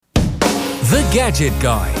Gadget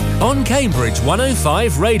Guide on Cambridge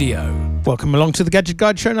 105 Radio. Welcome along to the Gadget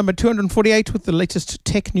Guide show number 248 with the latest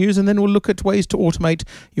tech news, and then we'll look at ways to automate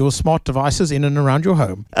your smart devices in and around your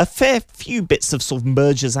home. A fair few bits of sort of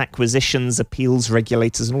mergers, acquisitions, appeals,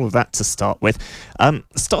 regulators and all of that to start with.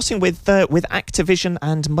 Starting with Activision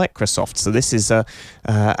and Microsoft. So this is an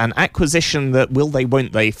acquisition that will they,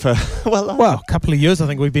 won't they for, a couple of years I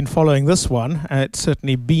think we've been following this one. It's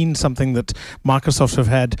certainly been something that Microsoft have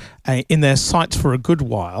had in their sights for a good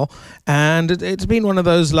while, and it's been one of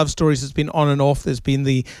those love stories. It's been on and off. There's been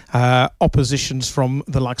the oppositions from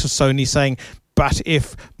the likes of Sony saying, but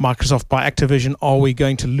if Microsoft buy Activision, are we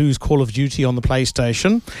going to lose Call of Duty on the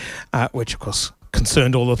PlayStation? Which, of course,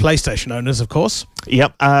 concerned all the PlayStation owners, of course.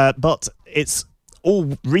 Yep, but it's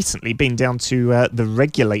all recently been down to the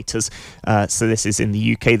regulators. So this is in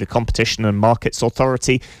the UK, the Competition and Markets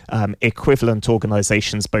Authority, equivalent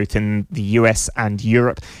organisations both in the US and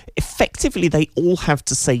Europe. Effectively, they all have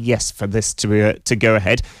to say yes for this to go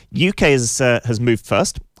ahead. UK has moved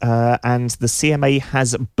first. And the CMA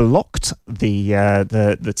has blocked the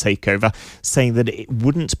takeover, saying that it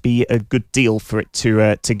wouldn't be a good deal for it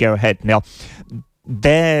to go ahead. Now,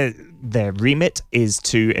 their remit is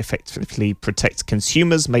to effectively protect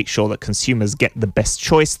consumers, make sure that consumers get the best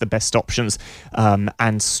choice, the best options,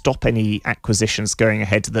 and stop any acquisitions going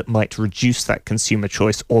ahead that might reduce that consumer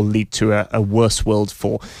choice or lead to a worse world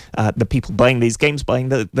for the people buying these games, buying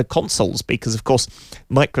the consoles, because, of course,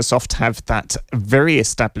 Microsoft have that very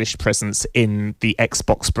established presence in the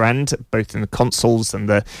Xbox brand, both in the consoles and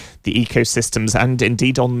the ecosystems, and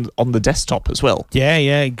indeed on the desktop as well. Yeah,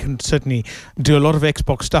 you can certainly do a lot of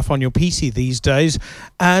Xbox stuff on your PC these days,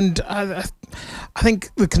 and I think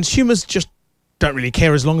the consumers just don't really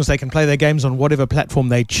care as long as they can play their games on whatever platform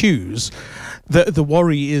they choose. The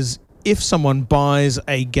worry is if someone buys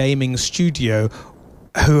a gaming studio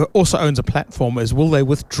who also owns a platform, is will they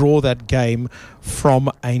withdraw that game from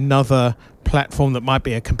another platform that might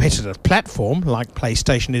be a competitive platform like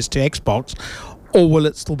PlayStation is to Xbox, or will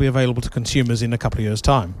it still be available to consumers in a couple of years'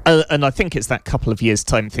 time? And I think it's that couple of years'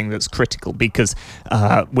 time thing that's critical, because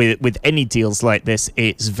with any deals like this,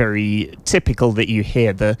 it's very typical that you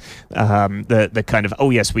hear the kind of, oh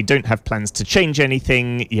yes, we don't have plans to change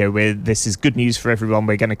anything. This is good news for everyone.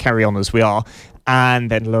 We're going to carry on as we are. And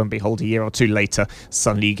then, lo and behold, a year or two later,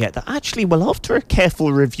 suddenly you get that, actually, well, after a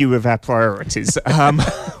careful review of our priorities,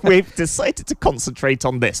 we've decided to concentrate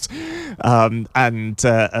on this. And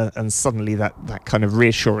suddenly that kind of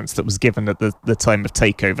reassurance that was given at the time of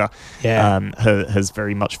takeover has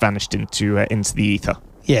very much vanished into the ether.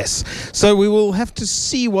 Yes. So we will have to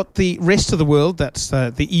see what the rest of the world, that's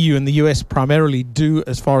the EU and the US primarily, do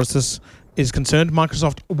as far as this is concerned.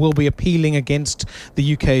 Microsoft will be appealing against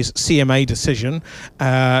the UK's CMA decision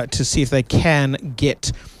to see if they can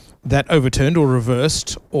get that overturned or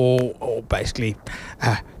reversed, or basically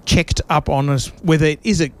checked up on as whether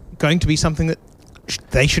is it going to be something that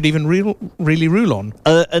they should even really rule on.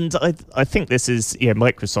 And I think this is,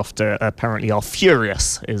 Microsoft apparently are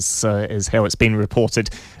furious, is how it's been reported,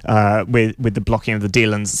 with the blocking of the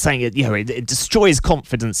deal, and saying it destroys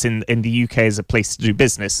confidence in the UK as a place to do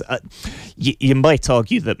business. You might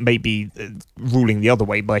argue that maybe ruling the other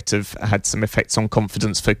way might have had some effects on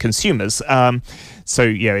confidence for consumers. So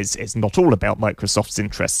it's not all about Microsoft's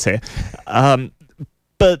interests here.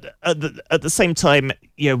 But at the same time,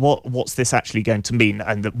 what's this actually going to mean?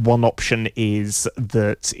 And that one option is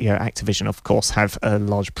that Activision, of course, have a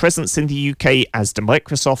large presence in the UK, as do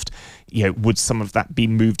Microsoft. Would some of that be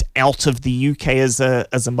moved out of the UK as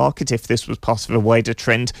a market if this was part of a wider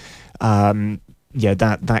trend?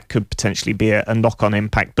 That could potentially be a knock-on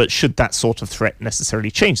impact. But should that sort of threat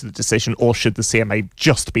necessarily change the decision, or should the CMA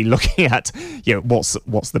just be looking at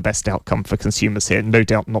what's the best outcome for consumers here? No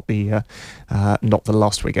doubt not the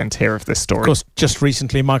last we're going to hear of this story. Of course, just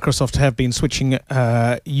recently Microsoft have been switching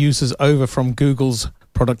users over from Google's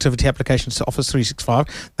productivity applications to Office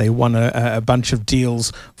 365. They won a bunch of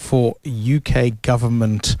deals for UK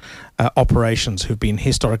government operations who've been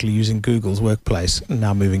historically using Google's Workplace,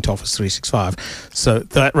 now moving to Office 365. So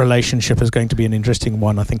that relationship is going to be an interesting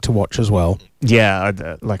one, I think, to watch as well. Yeah,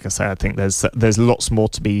 like I say, I think there's lots more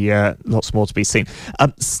to be seen.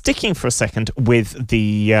 Sticking for a second with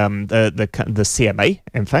the CMA,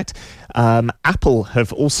 in fact, Apple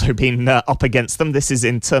have also been up against them. This is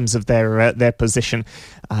in terms of their position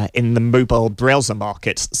in the mobile browser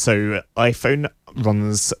market. So iPhone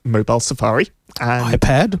runs mobile Safari, and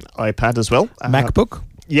iPad as well, MacBook.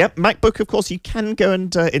 Yep, MacBook, of course, you can go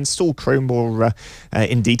and install Chrome or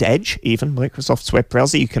indeed Edge, even Microsoft's web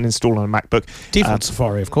browser, you can install on a MacBook. Default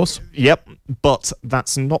Safari, of course. Yep, but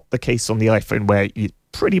that's not the case on the iPhone, where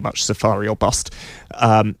pretty much Safari or bust.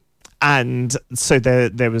 And so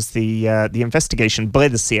there was the investigation by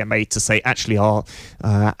the CMA to say, actually, are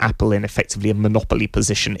Apple in effectively a monopoly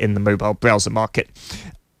position in the mobile browser market?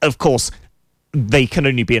 Of course, they can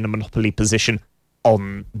only be in a monopoly position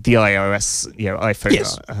on the iOS, iPhone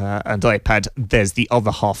Yes. And iPad. There's the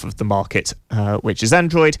other half of the market, which is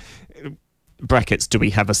Android. Brackets, do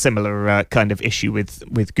we have a similar kind of issue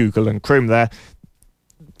with Google and Chrome there?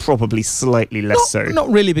 Probably slightly less so. Not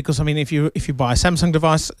really, because I mean, if you buy a Samsung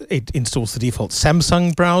device, it installs the default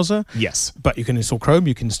Samsung browser. Yes, but you can install Chrome,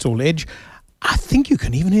 you can install Edge. I think you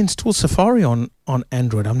can even install Safari on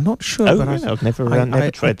Android. I'm not sure. Oh, but really? I've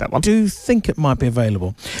never tried that one. I do think it might be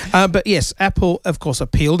available. But yes, Apple, of course,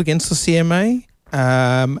 appealed against the CMA.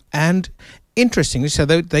 And interestingly, so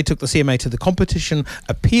they took the CMA to the Competition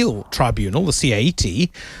Appeal Tribunal, the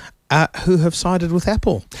CAT, who have sided with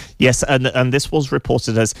Apple. Yes, and this was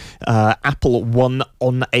reported as Apple won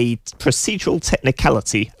on a procedural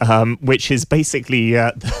technicality, which is basically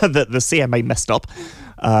that the CMA messed up.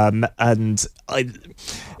 And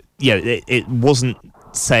it wasn't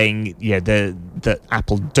saying that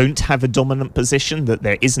Apple don't have a dominant position, that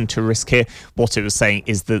there isn't a risk here. What it was saying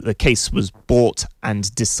is that the case was brought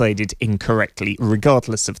and decided incorrectly,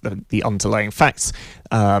 regardless of the underlying facts.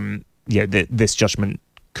 This judgment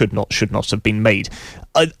should not have been made.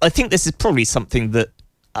 I think this is probably something that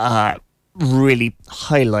really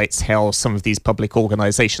highlights how some of these public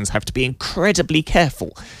organisations have to be incredibly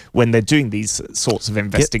careful when they're doing these sorts of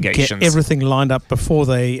investigations. Get everything lined up before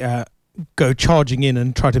they go charging in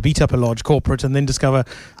and try to beat up a large corporate and then discover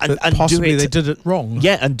that possibly they did it wrong.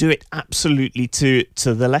 Yeah, and do it absolutely to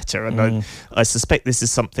the letter. And I suspect this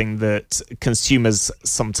is something that consumers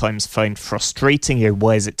sometimes find frustrating.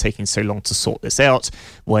 Why is it taking so long to sort this out?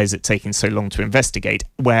 Why is it taking so long to investigate?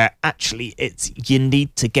 Where actually you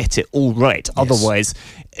need to get it all right. Yes. Otherwise,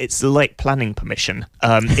 it's like planning permission.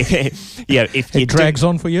 If it drags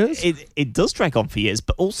on for years. It does drag on for years,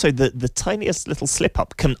 but also the tiniest little slip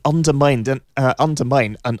up can undermine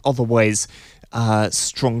an otherwise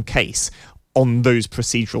strong case on those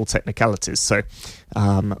procedural technicalities. So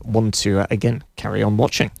want to again carry on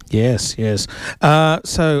watching. Yes.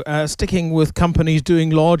 So sticking with companies doing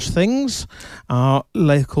large things, our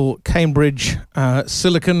local Cambridge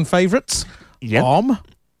silicon favourites, ARM.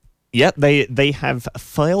 Yeah, they have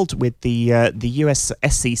filed with the US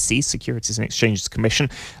SEC, Securities and Exchange Commission,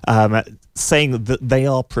 saying that they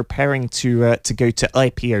are preparing to go to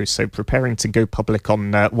IPO, so preparing to go public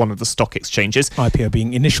on one of the stock exchanges. IPO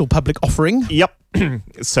being initial public offering. Yep.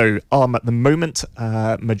 So ARM at the moment,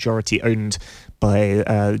 majority owned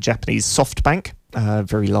by Japanese SoftBank, a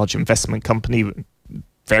very large investment company,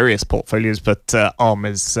 various portfolios, but ARM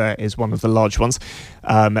is one of the large ones.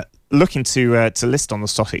 Looking to list on the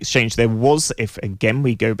stock exchange. There was, if again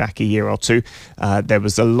we go back a year or two, there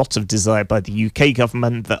was a lot of desire by the UK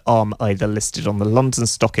government that ARM either listed on the London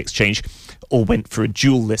Stock Exchange or went for a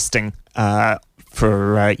dual listing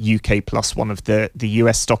for UK plus one of the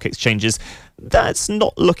US stock exchanges. That's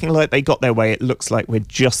not looking like they got their way. It looks like we're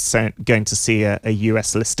just going to see a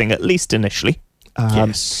US listing, at least initially.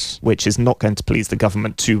 Yes. Which is not going to please the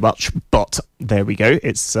government too much, but there we go.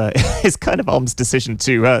 It's kind of ARM's decision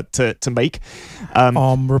to make.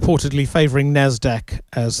 ARM reportedly favouring NASDAQ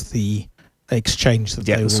as the exchange that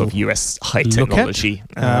they will sort of US high technology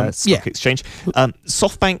stock exchange.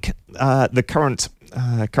 SoftBank, the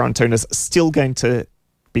current owners, still going to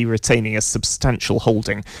be retaining a substantial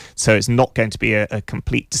holding, so it's not going to be a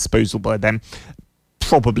complete disposal by them.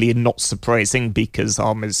 Probably not surprising, because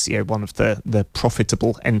ARM is one of the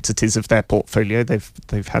profitable entities of their portfolio.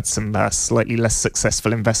 They've had some slightly less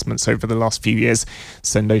successful investments over the last few years,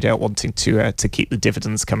 so no doubt wanting to keep the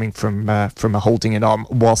dividends coming from a holding in ARM,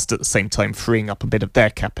 whilst at the same time freeing up a bit of their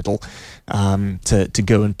capital to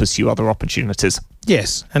go and pursue other opportunities.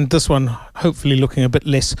 Yes, and this one hopefully looking a bit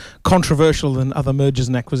less controversial than other mergers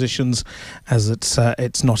and acquisitions, as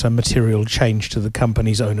it's not a material change to the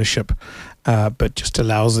company's ownership, but just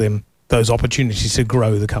allows them those opportunities to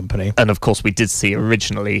grow the company. And of course, we did see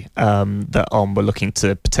originally that ARM were looking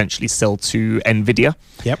to potentially sell to NVIDIA.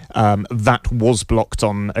 Yep. That was blocked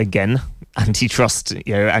on, again, antitrust,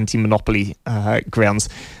 anti-monopoly grounds.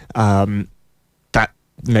 That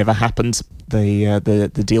never happened.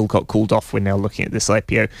 The deal got called off. We're now looking at this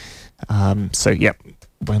IPO.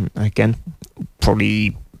 Again,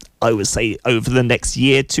 probably I would say over the next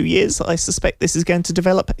year, 2 years, I suspect this is going to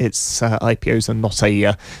develop. It's IPOs are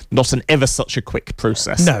not an ever such a quick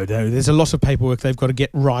process. No, there's a lot of paperwork they've got to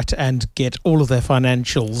get right and get all of their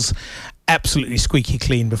financials absolutely squeaky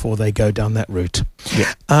clean before they go down that route.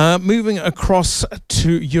 Yeah. Moving across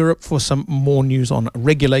to Europe for some more news on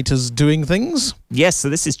regulators doing things. Yes, so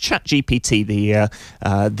this is ChatGPT,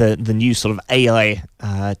 the new sort of AI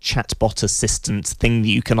chatbot assistant thing that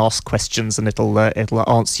you can ask questions and it'll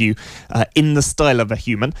answer you in the style of a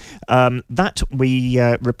human. That we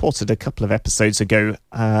reported a couple of episodes ago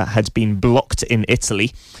had been blocked in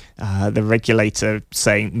Italy. The regulator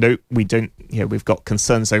saying, no, we don't, we've got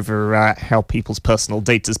concerns over how people's personal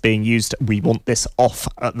data is being used. We want this off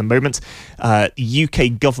at the moment.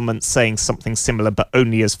 UK government saying something similar, but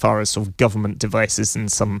only as far as sort of government devices,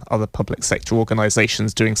 and some other public sector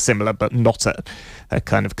organisations doing similar, but not at a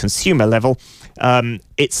kind of consumer level.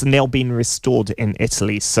 It's now been restored in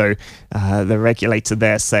Italy. So the regulator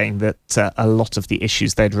there saying that a lot of the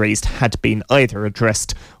issues they'd raised had been either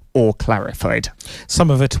addressed or clarified.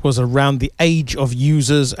 Some of it was around the age of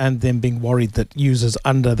users and them being worried that users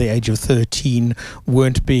under the age of 13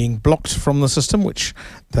 weren't being blocked from the system, which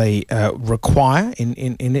they require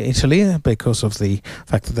in Italy because of the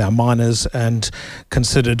fact that they are minors and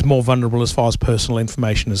considered more vulnerable as far as personal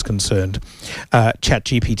information is concerned.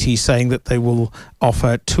 ChatGPT saying that they will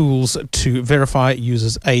offer tools to verify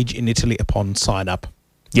users' age in Italy upon sign-up.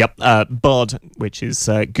 Yep, Bard, which is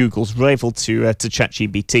Google's rival to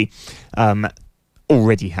ChatGPT,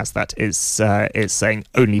 already has that. It's saying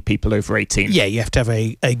only people over 18. Yeah, you have to have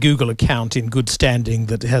a Google account in good standing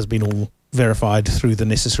that has been all verified through the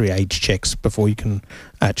necessary age checks before you can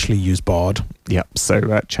actually use Bard. Yep, so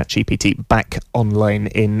ChatGPT back online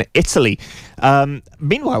in Italy.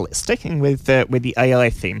 Meanwhile, sticking with the AI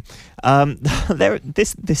theme,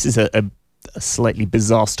 this is a slightly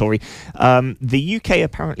bizarre story. The UK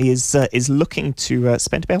apparently is looking to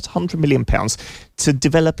spend about £100 million to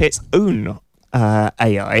develop its own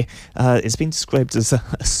AI. It's been described as a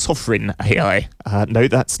sovereign AI. No,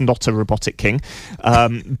 that's not a robotic king,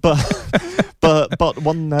 but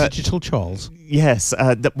one Digital Charles. Yes,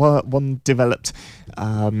 that one developed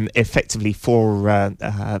effectively for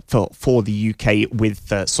the UK with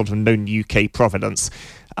sort of known UK provenance.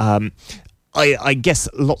 I guess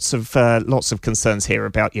lots of concerns here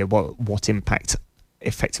about what impact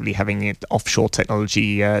effectively having offshore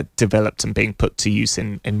technology developed and being put to use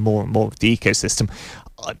in more and more of the ecosystem.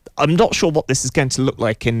 I'm not sure what this is going to look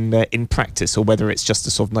like in practice, or whether it's just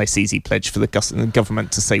a sort of nice, easy pledge for the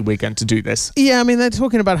government to say we're going to do this. Yeah, I mean, they're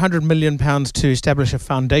talking about £100 million to establish a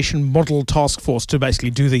foundation model task force to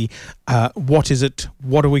basically do the what is it,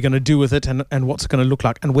 what are we going to do with it, and what's it going to look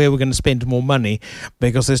like, and where we're going to spend more money,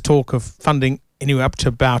 because there's talk of funding anywhere up to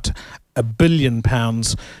about £1 billion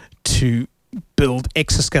to build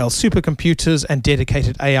exascale supercomputers and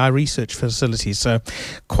dedicated AI research facilities. So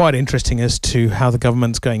quite interesting as to how the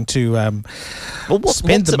government's going to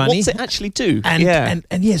spend the money. What's it actually do? And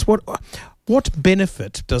yes, what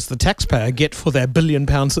benefit does the taxpayer get for their £1 billion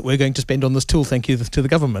that we're going to spend on this tool? Thank you to the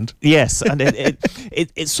government. Yes, and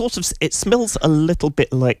it sort of smells a little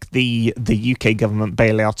bit like the UK government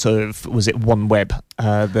bailout of, was it OneWeb,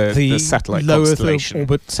 the satellite low constellation, Earth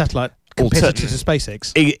orbit satellite competitor to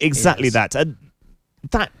SpaceX. Exactly. Yes.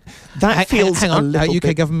 That feels hang on, a little UK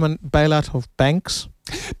bit, government bailout of banks.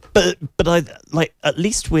 but I like, at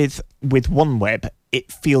least with OneWeb,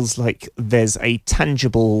 it feels like there's a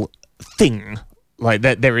tangible thing. Like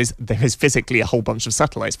there is physically a whole bunch of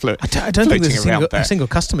satellites I don't think there's a single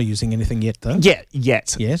customer using anything yet, though.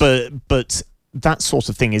 Yet. Yes. But that sort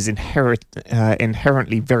of thing is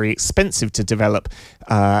inherently very expensive to develop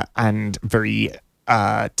and very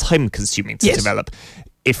time-consuming to develop.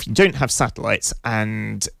 If you don't have satellites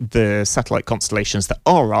and the satellite constellations that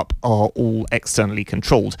are up are all externally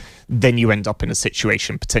controlled, then you end up in a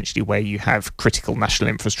situation potentially where you have critical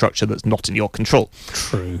national infrastructure that's not in your control.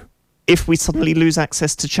 True. If we suddenly lose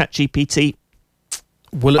access to ChatGPT,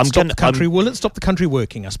 will it stop the country? Will it stop the country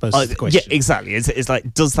working? I suppose is the question. Yeah, exactly. It's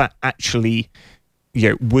like, does that actually,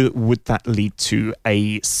 would that lead to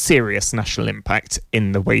a serious national impact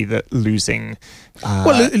in the way that losing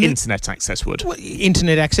internet access would?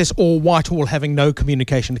 Internet access, or Whitehall having no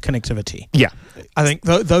communication connectivity. Yeah. I think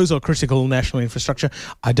those are critical national infrastructure.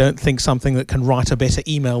 I don't think something that can write a better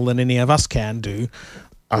email than any of us can do.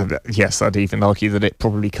 Yes, I'd even argue that it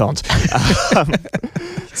probably can't.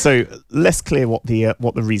 So less clear what the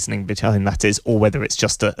reasoning behind that is, or whether it's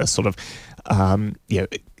just a sort of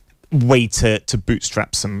way to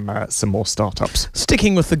bootstrap some more startups.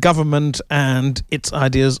 Sticking with the government and its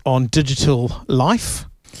ideas on digital life,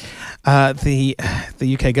 the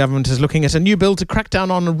UK government is looking at a new bill to crack down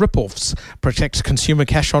on rip-offs, protect consumer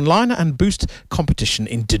cash online, and boost competition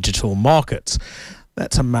in digital markets.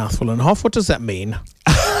 That's a mouthful and a half. What does that mean?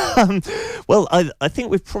 Well, I think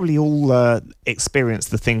we've probably all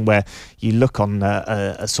experienced the thing where you look on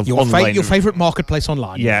a sort of online... Your favourite marketplace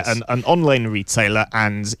online. Yeah, yes. an online retailer,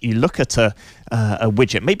 and you look at a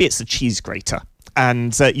widget. Maybe it's a cheese grater.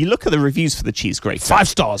 And you look at the reviews for the cheese grater. 5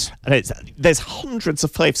 stars. And there's hundreds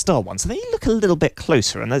of 5-star ones. And then you look a little bit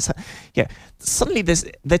closer, and suddenly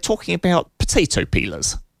they're talking about potato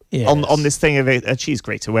peelers. Yes. On this thing of a cheese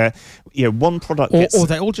grater, where one product or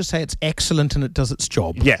they all just say it's excellent and it does its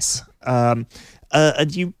job. Yes.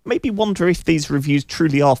 And you maybe wonder if these reviews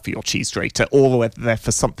truly are for your cheese grater, or whether they're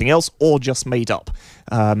for something else, or just made up.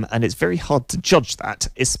 And it's very hard to judge that,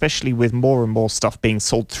 especially with more and more stuff being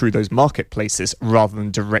sold through those marketplaces rather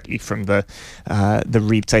than directly from the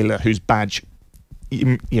retailer whose badge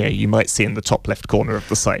you might see in the top left corner of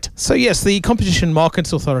the site. So yes, the Competition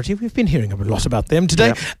Markets Authority, we've been hearing a lot about them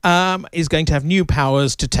today, is going to have new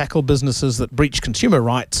powers to tackle businesses that breach consumer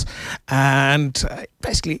rights and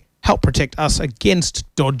basically help protect us against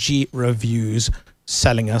dodgy reviews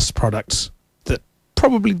selling us products that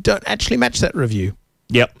probably don't actually match that review.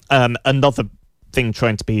 Yep. Another thing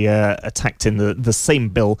trying to be attacked in the same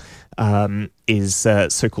bill is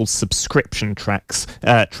so-called subscription traps.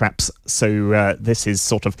 So this is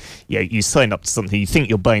sort of, you sign up to something, you think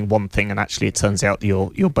you're buying one thing, and actually it turns out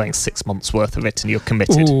you're buying 6 months worth of it, and you're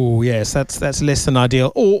committed. Oh yes, that's less than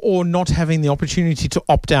ideal. Or not having the opportunity to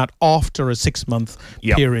opt out after a 6-month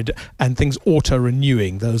period, and things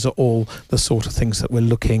auto-renewing. Those are all the sort of things that we're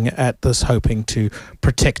looking at this, hoping to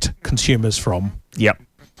protect consumers from. Yep.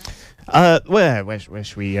 Where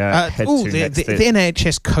should we head to next? The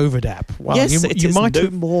NHS COVID app. Well, yes,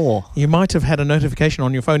 you might have had a notification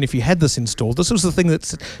on your phone if you had this installed. This was the thing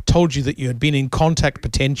that told you that you had been in contact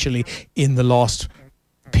potentially in the last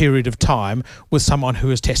period of time with someone who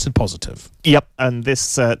has tested positive. Yep, and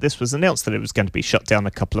this was announced that it was going to be shut down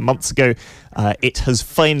a couple of months ago. It has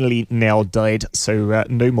finally now died, so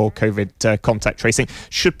no more COVID contact tracing.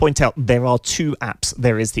 Should point out there are 2 apps.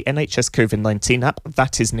 There is the NHS COVID-19 app.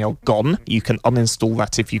 That is now gone. You can uninstall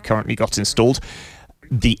that if you currently got installed.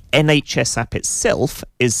 The NHS app itself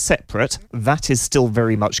is separate. That is still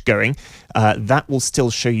very much going. That will still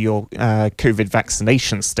show your COVID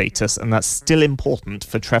vaccination status, and that's still important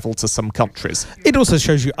for travel to some countries. It also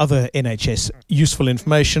shows you other NHS useful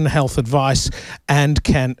information, health advice, and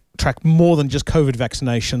can track more than just COVID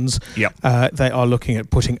vaccinations. Yep. They are looking at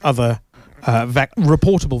putting other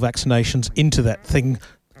reportable vaccinations into that thing.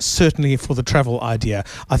 Certainly for the travel idea.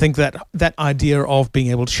 I think that idea of being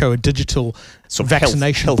able to show a digital sort of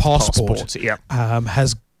vaccination health passport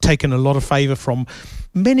has taken a lot of favour from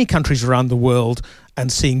many countries around the world,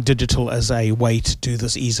 and seeing digital as a way to do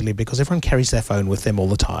this easily, because everyone carries their phone with them all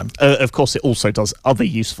the time. Of course, it also does other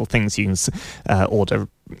useful things. You can order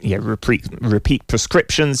repeat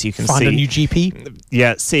prescriptions. You can find a new GP.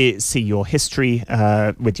 Yeah, see your history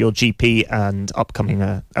with your GP and upcoming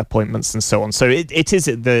appointments and so on. So it is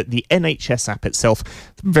the NHS app itself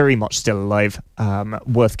very much still alive,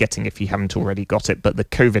 worth getting if you haven't already got it. But the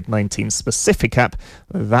COVID-19 specific app,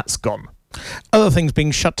 that's gone. Other things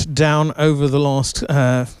being shut down over the last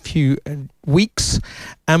few weeks.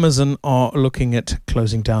 Amazon are looking at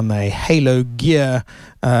closing down their Halo Gear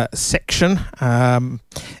section.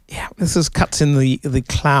 This is cuts in the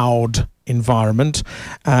cloud environment,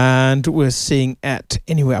 and we're seeing at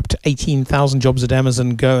anywhere up to 18,000 jobs at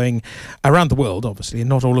Amazon going around the world. Obviously,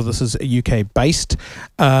 not all of this is UK based.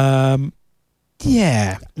 Now,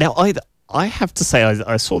 I have to say,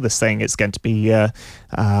 I saw this saying it's going to be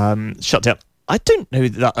shut down. I don't know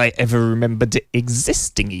that I ever remembered it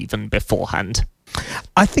existing even beforehand.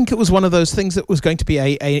 I think it was one of those things that was going to be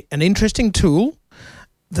an interesting tool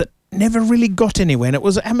that never really got anywhere, and it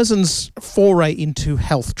was Amazon's foray into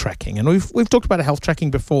health tracking. And we've talked about health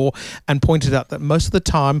tracking before and pointed out that most of the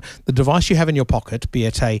time the device you have in your pocket, be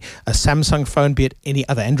it a Samsung phone, be it any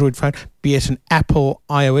other Android phone, be it an Apple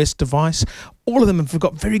iOS device, all of them have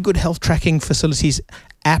got very good health tracking facilities,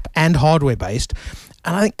 app and hardware based.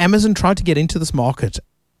 And I think Amazon tried to get into this market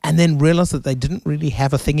and then realised that they didn't really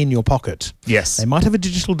have a thing in your pocket. Yes. They might have a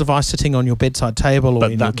digital device sitting on your bedside table or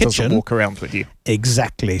in your kitchen. But that doesn't walk around with you.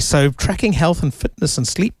 Exactly. So tracking health and fitness and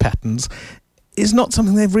sleep patterns is not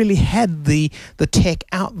something they've really had the tech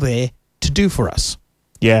out there to do for us.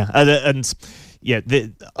 Yeah,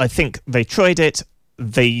 I think they tried it.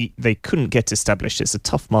 They couldn't get established. It's a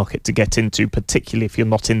tough market to get into, particularly if you're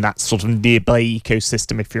not in that sort of nearby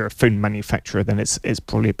ecosystem. If you're a phone manufacturer, then it's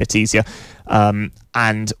probably a bit easier.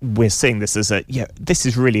 And we're seeing this as this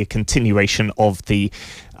is really a continuation of the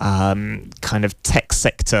kind of tech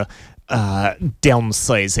sector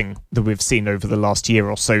downsizing that we've seen over the last year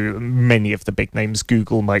or so. Many of the big names,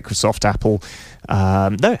 Google, Microsoft, Apple.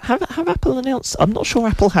 No, have Apple announced? I'm not sure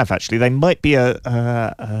Apple have, actually. They might be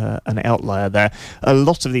an outlier there. A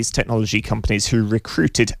lot of these technology companies who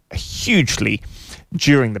recruited hugely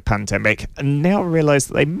during the pandemic and now realise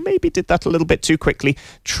that they maybe did that a little bit too quickly,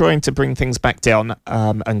 trying to bring things back down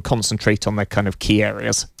and concentrate on their kind of key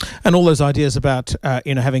areas. And all those ideas about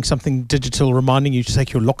having something digital reminding you to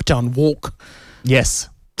take your lockdown walk. Yes.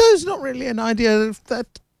 There's not really an idea that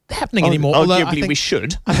happening anymore. Arguably, we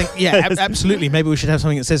should. I think, yeah, absolutely. Maybe we should have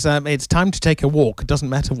something that says it's time to take a walk. It doesn't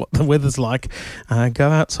matter what the weather's like. Go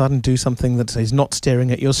outside and do something that is not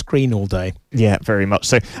staring at your screen all day. Yeah, very much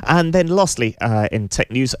so. And then lastly, in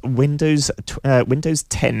tech news, Windows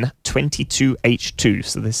 10 22H2.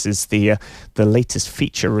 So this is the latest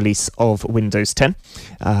feature release of Windows 10.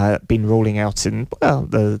 Been rolling out in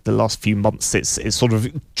the last few months. It's sort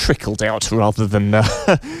of trickled out rather than I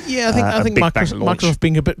think Microsoft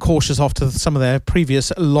being a bit cautious after some of their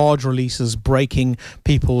previous large releases breaking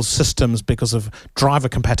people's systems because of driver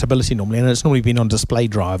compatibility normally, and it's normally been on display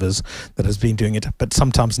drivers that has been doing it, but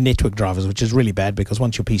sometimes network drivers, which is really bad because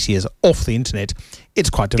once your PC is off the internet, it's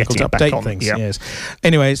quite difficult to update things. Yeah. Yes.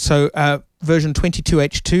 Anyway, so version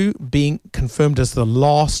 22H2 being confirmed as the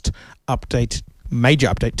last major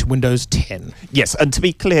update to Windows 10. Yes, and to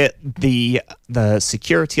be clear, the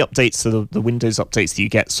security updates, so the Windows updates that you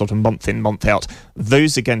get sort of month in, month out,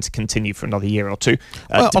 those are going to continue for another year or two,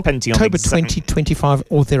 depending October 2025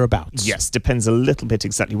 or thereabouts. Yes, depends a little bit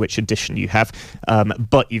exactly which edition you have,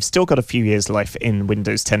 but you've still got a few years' life in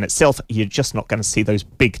Windows 10 itself. You're just not going to see those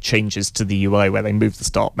big changes to the UI where they move the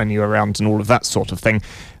start menu around and all of that sort of thing.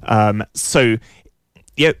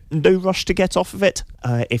 No rush to get off of it.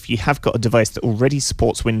 If you have got a device that already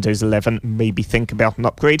supports Windows 11, maybe think about an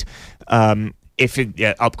upgrade.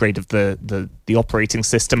 Upgrade of the operating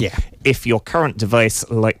system. Yeah. If your current device,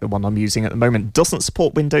 like the one I'm using at the moment, doesn't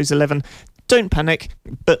support Windows 11, don't panic,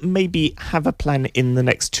 but maybe have a plan in the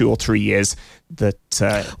next 2 or 3 years that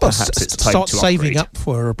perhaps it's time start to saving upgrade. up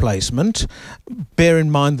for a replacement. Bear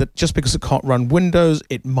in mind that just because it can't run Windows,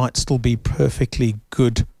 it might still be perfectly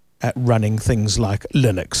good at running things like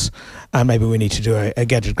Linux. And maybe we need to do a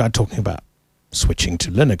gadget guide talking about switching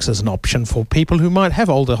to Linux as an option for people who might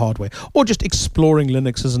have older hardware, or just exploring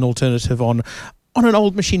Linux as an alternative on an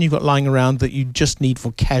old machine you've got lying around that you just need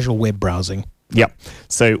for casual web browsing. Yeah,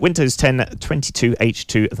 so Windows 10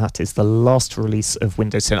 22H2, that is the last release of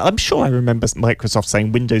Windows 10. I'm sure I remember Microsoft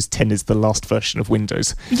saying Windows 10 is the last version of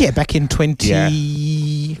Windows. Yeah, back in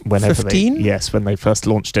 2015? Yes, when they first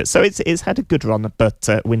launched it. So it's had a good run, but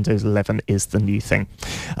Windows 11 is the new thing.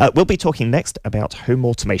 We'll be talking next about home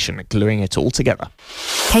automation, gluing it all together.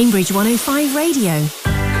 Cambridge 105 Radio.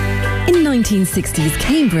 In 1960s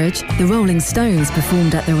Cambridge, the Rolling Stones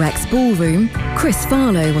performed at the Rex Ballroom, Chris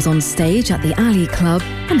Farlow was on stage at the Alley Club,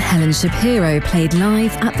 and Helen Shapiro played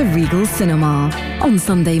live at the Regal Cinema. On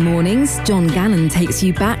Sunday mornings, John Gannon takes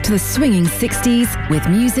you back to the swinging 60s with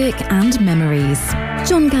music and memories.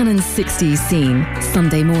 John Gannon's 60s Scene,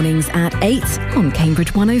 Sunday mornings at 8 on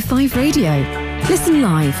Cambridge 105 Radio. Listen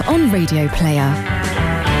live on Radio Player.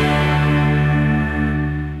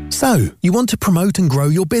 So, you want to promote and grow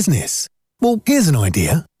your business? Well, here's an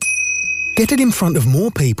idea. Get it in front of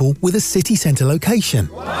more people with a city centre location.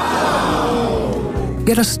 Wow.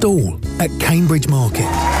 Get a stall at Cambridge Market.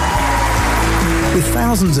 With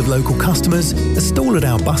thousands of local customers, a stall at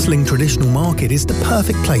our bustling traditional market is the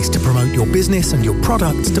perfect place to promote your business and your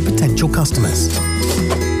products to potential customers.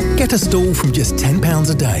 Get a stall from just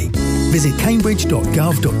 £10 a day. Visit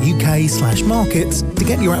cambridge.gov.uk/markets to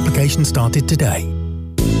get your application started today.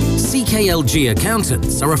 CKLG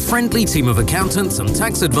Accountants are a friendly team of accountants and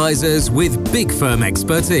tax advisors with big firm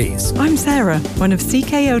expertise. I'm Sarah, one of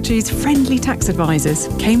CKLG's friendly tax advisors.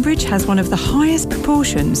 Cambridge has one of the highest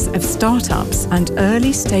proportions of startups and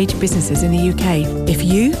early stage businesses in the UK. If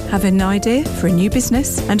you have an idea for a new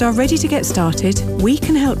business and are ready to get started, we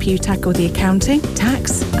can help you tackle the accounting,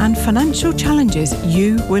 tax and financial challenges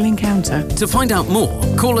you will encounter. To find out more,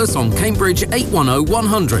 call us on Cambridge 810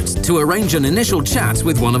 100 to arrange an initial chat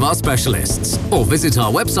with one of our specialists, or visit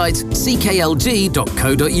our website cklg.co.uk.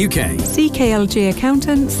 CKLG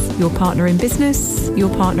Accountants, your partner in business, your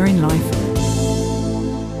partner in life.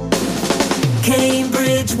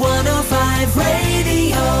 Cambridge 105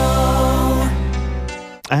 Radio.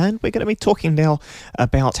 And we're going to be talking now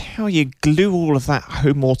about how you glue all of that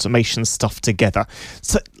home automation stuff together.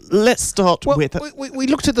 So let's start with... We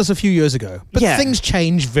looked at this a few years ago, but things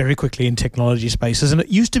change very quickly in technology spaces, and it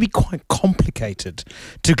used to be quite complicated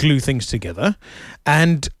to glue things together.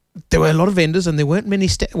 And there were a lot of vendors, and there weren't many.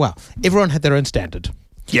 Everyone had their own standard.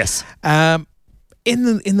 Yes. In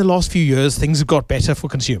the last few years, things have got better for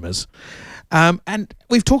consumers, and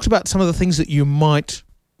we've talked about some of the things that you might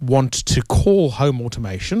want to call home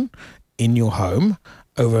automation in your home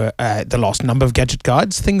over the last number of gadget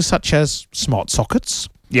guides. Things such as smart sockets.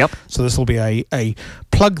 Yep. So this will be a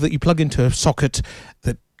plug that you plug into a socket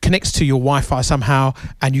that connects to your Wi-Fi somehow,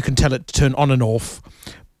 and you can tell it to turn on and off.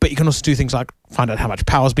 But you can also do things like find out how much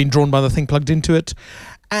power has been drawn by the thing plugged into it.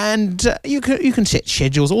 And you can set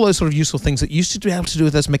schedules, all those sort of useful things that you used to be able to do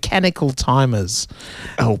with those mechanical timers.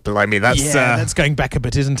 Oh, blimey, that's going back a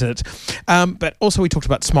bit, isn't it? But also we talked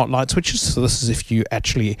about smart light switches. So this is if you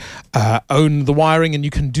actually own the wiring and you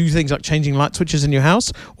can do things like changing light switches in your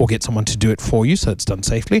house, or get someone to do it for you so it's done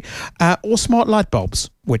safely. Or smart light bulbs,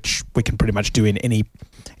 which we can pretty much do in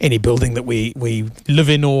any building that we live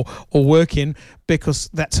in or work in, because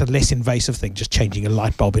that's a less invasive thing, just changing a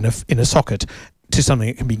light bulb in a socket to something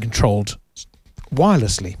that can be controlled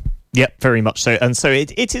wirelessly. Yep, very much so. And so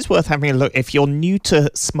it is worth having a look. If you're new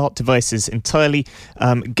to smart devices entirely,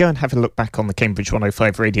 go and have a look back on the Cambridge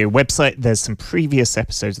 105 Radio website. There's some previous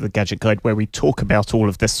episodes of the Gadget Guide where we talk about all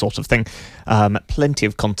of this sort of thing. Plenty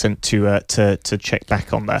of content to check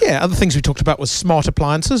back on there. Yeah, other things we talked about was smart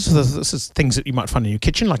appliances. This is things that you might find in your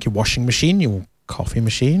kitchen, like your washing machine, your coffee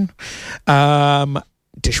machine,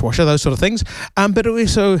 dishwasher, those sort of things. But we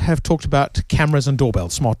also have talked about cameras and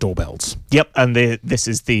doorbells, smart doorbells. Yep, and this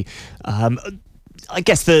is the I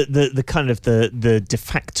guess the kind of the de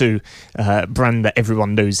facto brand that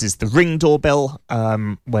everyone knows is the Ring doorbell,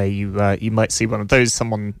 where you might see one of those.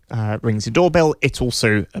 Someone rings your doorbell. It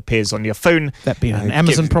also appears on your phone. That being an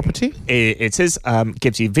Amazon property. It is.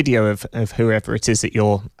 Gives you video of whoever it is at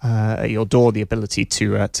your door, the ability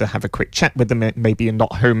to have a quick chat with them. Maybe you're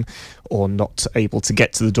not home or not able to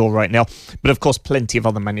get to the door right now. But of course, plenty of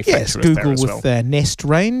other manufacturers Google there as well. with their Nest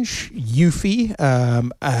range, Eufy,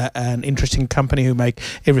 an interesting company who make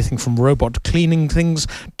everything from robot cleaning things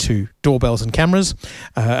to doorbells and cameras,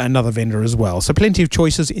 another vendor as well. So plenty of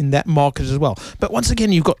choices in that market as well. But once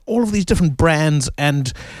again, you've got all of these different brands,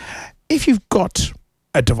 and if you've got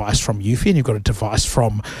a device from Eufy, and you've got a device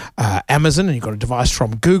from Amazon, and you've got a device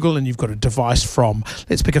from Google, and you've got a device from,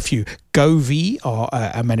 let's pick a few, Govee, or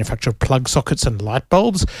a manufacturer of plug sockets and light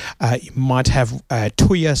bulbs. You might have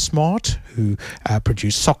Tuya Smart, who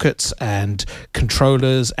produce sockets and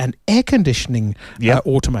controllers and air conditioning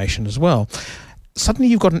automation as well. Suddenly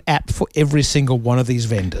you've got an app for every single one of these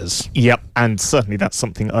vendors. Yep, and certainly that's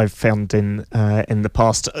something I've found in the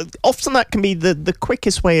past. Often that can be the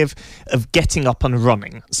quickest way of getting up and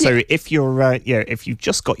running. So if you're if you've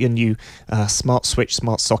just got your new smart switch,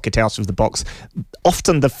 smart socket out of the box,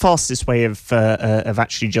 often the fastest way of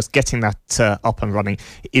actually just getting that up and running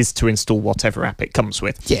is to install whatever app it comes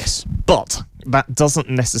with. Yes, but that doesn't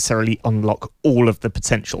necessarily unlock all of the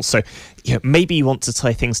potential. So, maybe you want to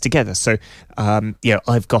tie things together. So,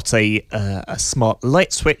 I've got a smart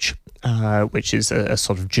light switch, which is a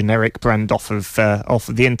sort of generic brand off of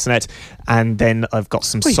the internet, and then I've got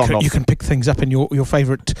some Sonoff. You can pick things up in your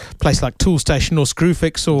favourite place like Toolstation or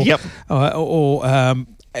Screwfix or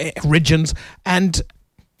Ridgeons, and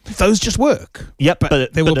those just work. Yep, but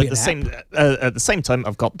at the same time,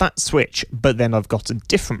 I've got that switch, but then I've got a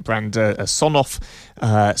different brand, a Sonoff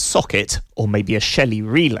socket, or maybe a Shelly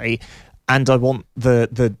relay, and I want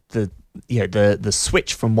the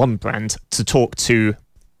switch from one brand to talk to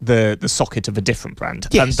the socket of a different brand.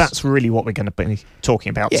 Yes. And that's really what we're going to be talking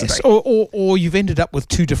about today. Or you've ended up with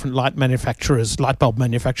two different light bulb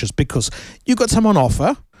manufacturers, because you've got some on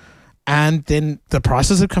offer, and then the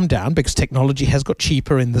prices have come down because technology has got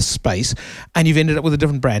cheaper in this space, and you've ended up with a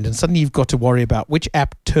different brand, and suddenly you've got to worry about which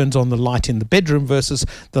app turns on the light in the bedroom versus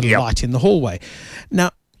the light in the hallway. Now,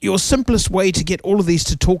 your simplest way to get all of these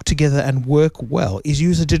to talk together and work well is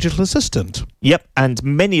use a digital assistant. Yep, and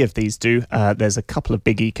many of these do. There's a couple of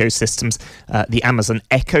big ecosystems. The Amazon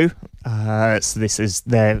Echo, so this is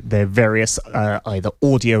their various either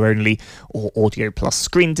audio only or audio plus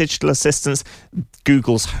screen digital assistants,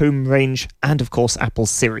 Google's Home range, and of course Apple's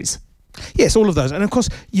Siri's. Yes, all of those. And of course,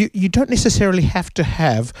 you don't necessarily have to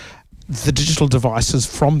have the digital devices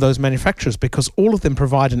from those manufacturers, because all of them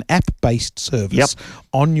provide an app-based service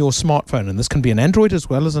on your smartphone, and this can be an Android as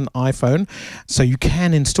well as an iPhone. So you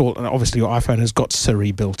can install, and obviously your iPhone has got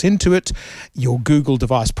Siri built into it. Your Google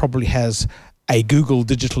device probably has a Google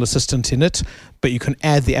digital assistant in it, but you can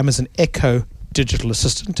add the Amazon Echo digital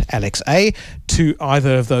assistant, Alexa, to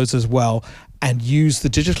either of those as well, and use the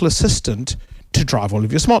digital assistant to drive all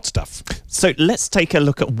of your smart stuff. So let's take a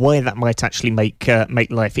look at why that might actually make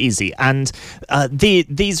life easy. And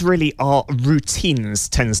these really are routines.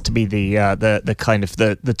 Tends to be the kind of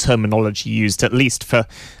the terminology used, at least for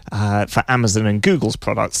Amazon and Google's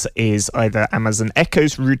products, is either Amazon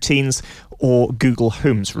Echo's routines or Google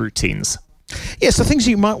Home's routines. Yes, the things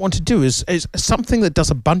you might want to do is something that does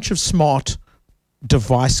a bunch of smart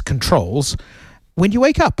device controls when you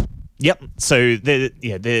wake up. Yep. So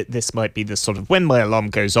this might be the sort of when my alarm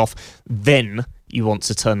goes off, then you want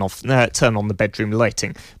to turn on the bedroom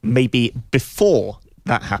lighting. Maybe before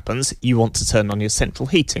that happens, you want to turn on your central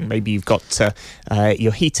heating. Maybe you've got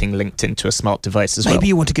your heating linked into a smart device as well. Maybe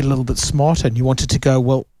you want to get a little bit smarter and you want it to go,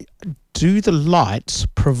 well, do the lights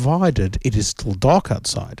provided it is still dark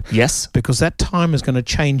outside? Yes. Because that time is going to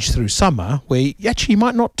change through summer where you actually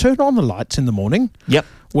might not turn on the lights in the morning. Yep.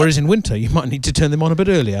 Whereas in winter, you might need to turn them on a bit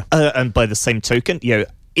earlier. And by the same token,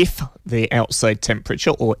 if the outside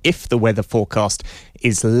temperature or if the weather forecast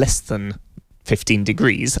is less than 15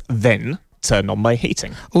 degrees, then turn on my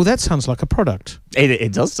heating. Oh, that sounds like a product.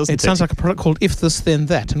 It does, doesn't it? It sounds like a product called If This Then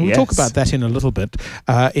That, and we'll talk about that in a little bit.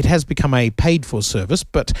 It has become a paid-for service,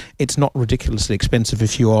 but it's not ridiculously expensive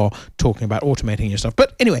if you are talking about automating your stuff.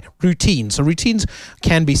 But anyway, routines. So routines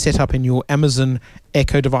can be set up in your Amazon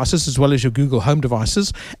Echo devices as well as your Google Home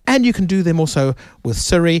devices, and you can do them also with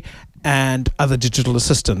Siri and other digital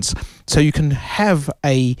assistants. So you can have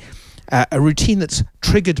a routine that's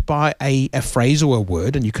triggered by a phrase or a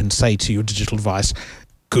word, and you can say to your digital device,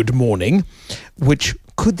 good morning, which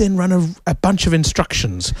could then run a bunch of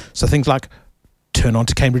instructions. So things like turn on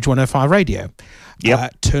to Cambridge 105 radio,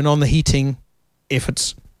 turn on the heating if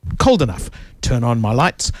it's cold enough, turn on my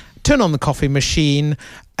lights, turn on the coffee machine,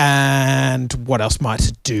 and what else might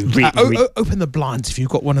it do? Open the blinds if you've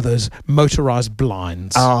got one of those motorised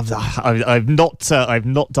blinds. I've not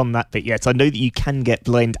done that bit yet. I know that you can get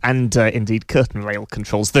blind and indeed curtain rail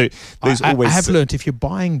controls. Though those I have learnt if you're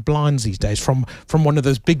buying blinds these days from one of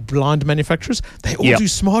those big blind manufacturers, they all do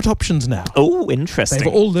smart options now. Oh, interesting.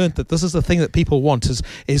 They've all learnt that this is the thing that people want is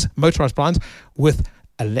motorised blinds with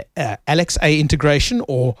Alexa integration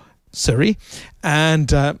or Siri, and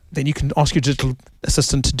then you can ask your digital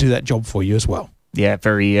assistant to do that job for you as well. Yeah,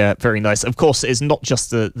 very nice. Of course, it's not just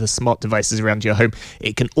the smart devices around your home.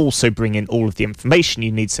 It can also bring in all of the information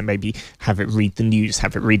you need. So maybe have it read the news,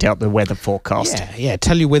 have it read out the weather forecast. Yeah.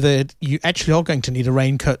 Tell you whether you actually are going to need a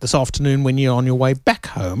raincoat this afternoon when you're on your way back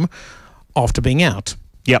home after being out.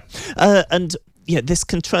 Yep. This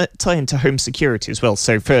can tie into home security as well.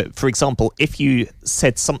 So, for example, if you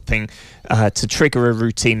said something to trigger a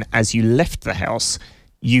routine as you left the house,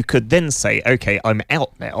 you could then say, okay, I'm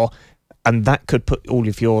out now, and that could put all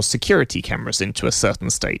of your security cameras into a certain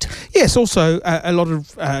state. Yes, also a lot of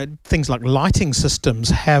things like lighting systems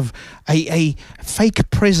have a fake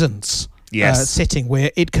presence setting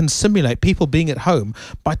where it can simulate people being at home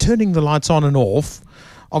by turning the lights on and off.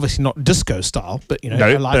 Obviously not disco style, but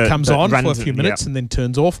a light comes on random, for a few minutes and then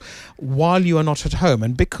turns off while you are not at home.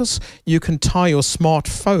 And because you can tie your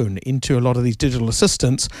smartphone into a lot of these digital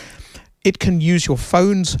assistants, it can use your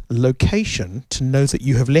phone's location to know that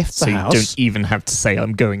you have left the house. So you don't even have to say,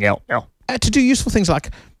 I'm going out now. To do useful things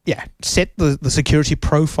like, set the security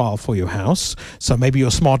profile for your house. So maybe your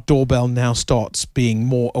smart doorbell now starts being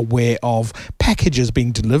more aware of packages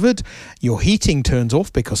being delivered. Your heating turns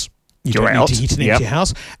off because you don't need to heat an empty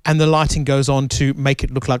house, and the lighting goes on to make it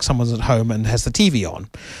look like someone's at home and has the TV on.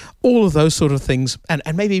 All of those sort of things, and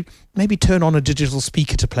maybe turn on a digital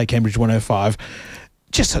speaker to play Cambridge 105,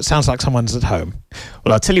 just so it sounds like someone's at home.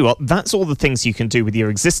 Well, I'll tell you what, that's all the things you can do with your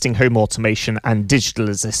existing home automation and digital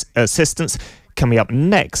assistants. Coming up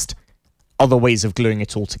next, other ways of gluing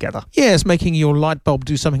it all together. Yes, making your light bulb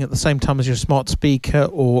do something at the same time as your smart speaker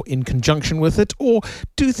or in conjunction with it, or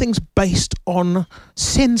do things based on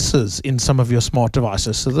sensors in some of your smart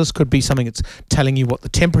devices. So this could be something that's telling you what the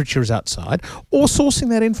temperature is outside, or sourcing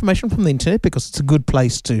that information from the internet because it's a good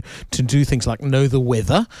place to do things like know the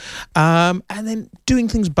weather, and then doing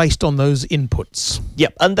things based on those inputs.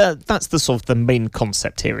 Yep, and that's the sort of the main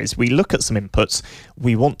concept here is we look at some inputs,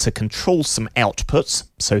 we want to control some outputs,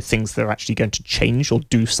 so things that are actually going to change or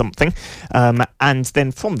do something, and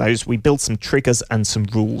then from those we build some triggers and some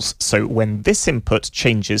rules. So when this input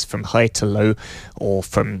changes from high to low, or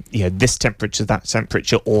from this temperature, that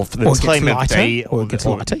temperature, or for the time of day, or it gets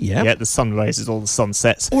lighter, the sun rises or the sun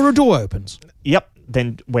sets, or a door opens. Yep,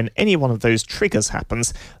 then when any one of those triggers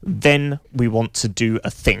happens, then we want to do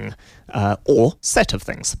a thing or set of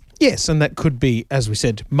things. Yes, and that could be, as we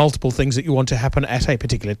said, multiple things that you want to happen at a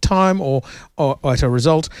particular time or at a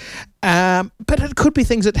result. But it could be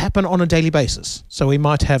things that happen on a daily basis. So we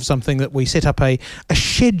might have something that we set up a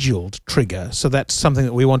scheduled trigger. So that's something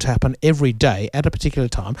that we want to happen every day at a particular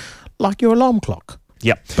time, like your alarm clock.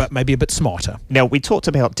 Yep. But maybe a bit smarter. Now, we talked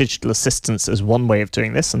about digital assistants as one way of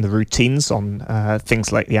doing this and the routines on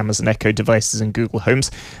things like the Amazon Echo devices and Google Homes.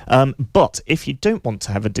 But if you don't want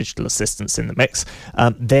to have a digital assistant in the mix,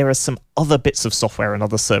 there are some other bits of software and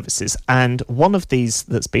other services. And one of these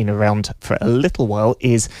that's been around for a little while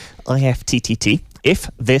is IFTTT.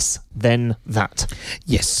 If this, then that.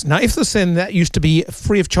 Yes. Now, if this, then that used to be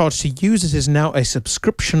free of charge to use. It is now a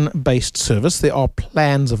subscription-based service. There are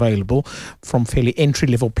plans available from fairly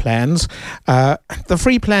entry-level plans. The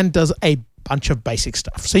free plan does a bunch of basic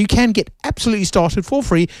stuff. So you can get absolutely started for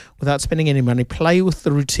free without spending any money. Play with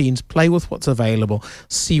the routines, play with what's available,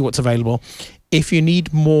 see what's available. If you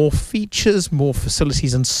need more features, more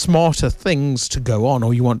facilities and smarter things to go on,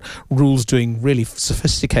 or you want rules doing really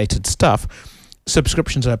sophisticated stuff,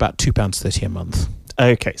 subscriptions are about £2.30 a month.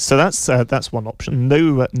 Okay, so that's one option.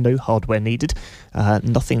 No hardware needed,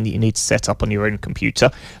 nothing that you need to set up on your own computer.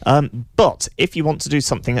 But if you want to do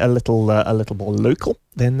something a little more local,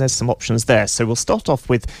 then there's some options there. So we'll start off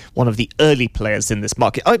with one of the early players in this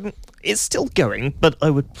market. It's still going, but I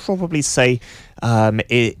would probably say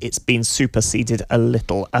it's been superseded a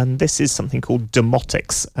little. And this is something called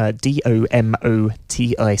Domotics,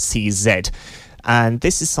 DOMOTICZ. And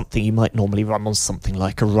this is something you might normally run on something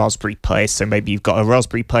like a Raspberry Pi. So maybe you've got a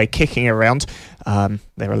Raspberry Pi kicking around.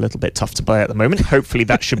 They're a little bit tough to buy at the moment. Hopefully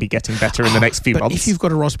that should be getting better in the next few months. If you've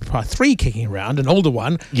got a Raspberry Pi 3 kicking around, an older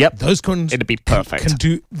one, those it'd be perfect. Can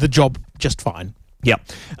do the job just fine. Yeah.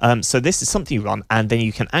 So this is something you run, and then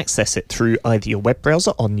you can access it through either your web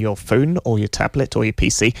browser on your phone or your tablet or your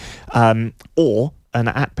PC, or an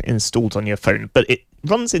app installed on your phone. But it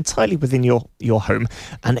runs entirely within your home,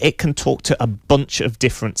 and it can talk to a bunch of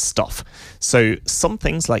different stuff. So some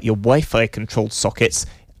things like your Wi-Fi controlled sockets,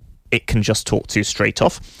 it can just talk to straight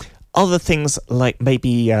off. Other things like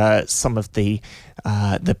maybe some of the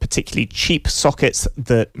particularly cheap sockets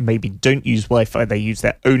that maybe don't use Wi-Fi, they use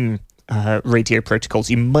their own radio protocols,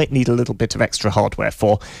 you might need a little bit of extra hardware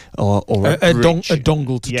for, or a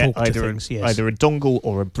dongle to talk to things. Yes. Either a dongle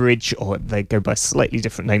or a bridge, or they go by slightly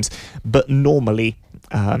different names, but normally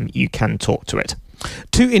you can talk to it.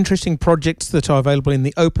 Two interesting projects that are available in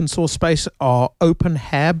the open source space are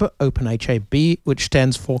OpenHAB, OpenHAB, which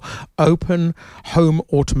stands for Open Home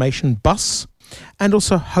Automation Bus, and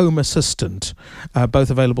also Home Assistant, both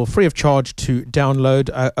available free of charge to download.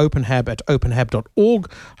 OpenHAB at openhab.org,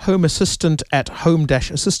 Home Assistant at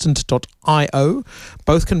home-assistant.io.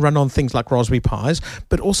 Both can run on things like Raspberry Pis,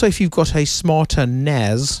 but also if you've got a smarter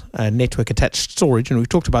NAS, network attached storage, and we've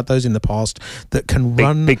talked about those in the past, that can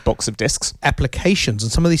run big box of disks applications,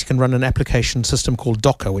 and some of these can run an application system called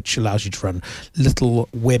Docker, which allows you to run little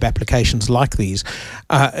web applications like these.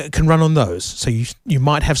 It can run on those, so you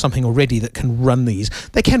might have something already that can run these.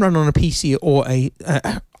 They can run on a PC or a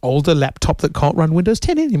older laptop that can't run Windows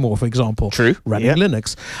 10 anymore, for example. True. Running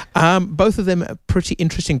Linux. Both of them are pretty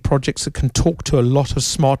interesting projects that can talk to a lot of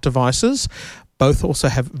smart devices. Both also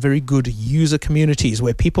have very good user communities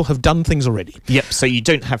where people have done things already. Yep, so you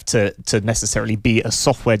don't have to necessarily be a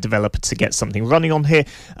software developer to get something running on here.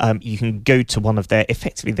 You can go to one of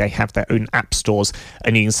effectively they have their own app stores,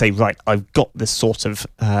 and you can say, right, I've got this sort of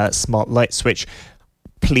smart light switch.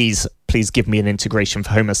 Please give me an integration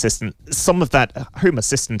for Home Assistant. Some of that Home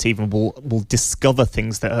Assistant even will discover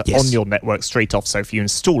things that are on your network straight off. So if you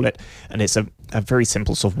install it, and it's a very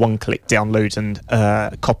simple sort of one-click download and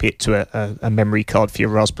copy it to a memory card for your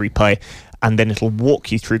Raspberry Pi, and then it'll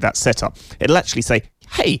walk you through that setup. It'll actually say,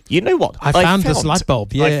 hey, you know what? I found this light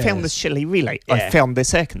bulb. I found this chilly relay. I found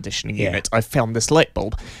this air conditioning unit. I found this light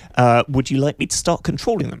bulb. Would you like me to start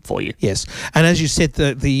controlling them for you? Yes. And as you said,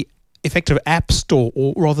 the effective app store,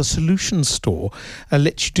 or rather solution store,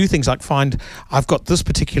 lets you do things like I've got this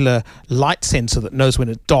particular light sensor that knows when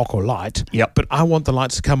it's dark or light, but I want the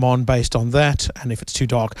lights to come on based on that, and if it's too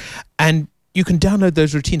dark. And you can download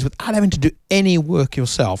those routines without having to do any work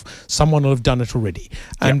yourself. Someone will have done it already.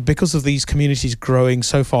 And because of these communities growing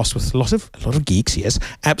so fast with a lot of geeks, yes,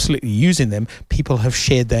 absolutely using them, people have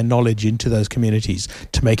shared their knowledge into those communities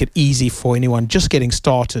to make it easy for anyone just getting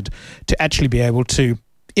started to actually be able to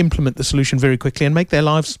implement the solution very quickly and make their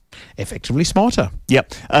lives effectively smarter.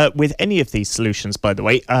 With any of these solutions, by the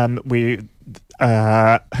way,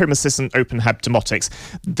 Home Assistant, OpenHub, Domotics,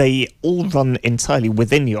 they all run entirely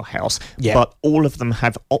within your house, but all of them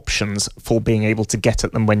have options for being able to get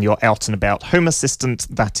at them when you're out and about. Home Assistant,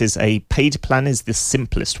 that is a paid plan, is the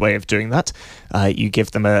simplest way of doing that. You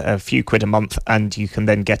give them a few quid a month and you can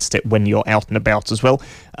then get at it when you're out and about as well.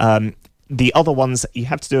 The other ones, you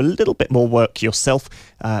have to do a little bit more work yourself,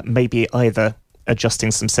 maybe either adjusting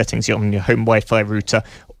some settings on your home Wi-Fi router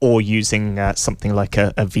or using something like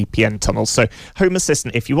a VPN tunnel. So Home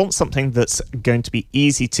Assistant, if you want something that's going to be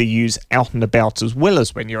easy to use out and about as well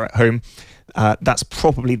as when you're at home, that's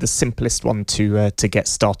probably the simplest one to get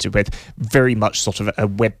started with. Very much sort of a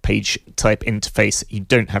web page type interface. You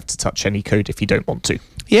don't have to touch any code if you don't want to.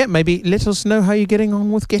 Yeah, maybe let us know how you're getting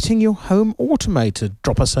on with getting your home automated.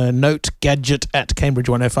 Drop us a note,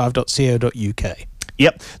 gadget@cambridge105.co.uk.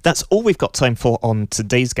 Yep, that's all we've got time for on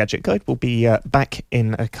today's Gadget Guide. We'll be back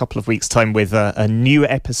in a couple of weeks' time with a new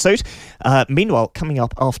episode. Meanwhile, coming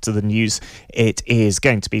up after the news, it is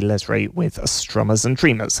going to be Les Ray with Strummers and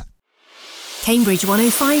Dreamers. Cambridge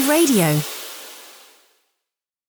 105 Radio.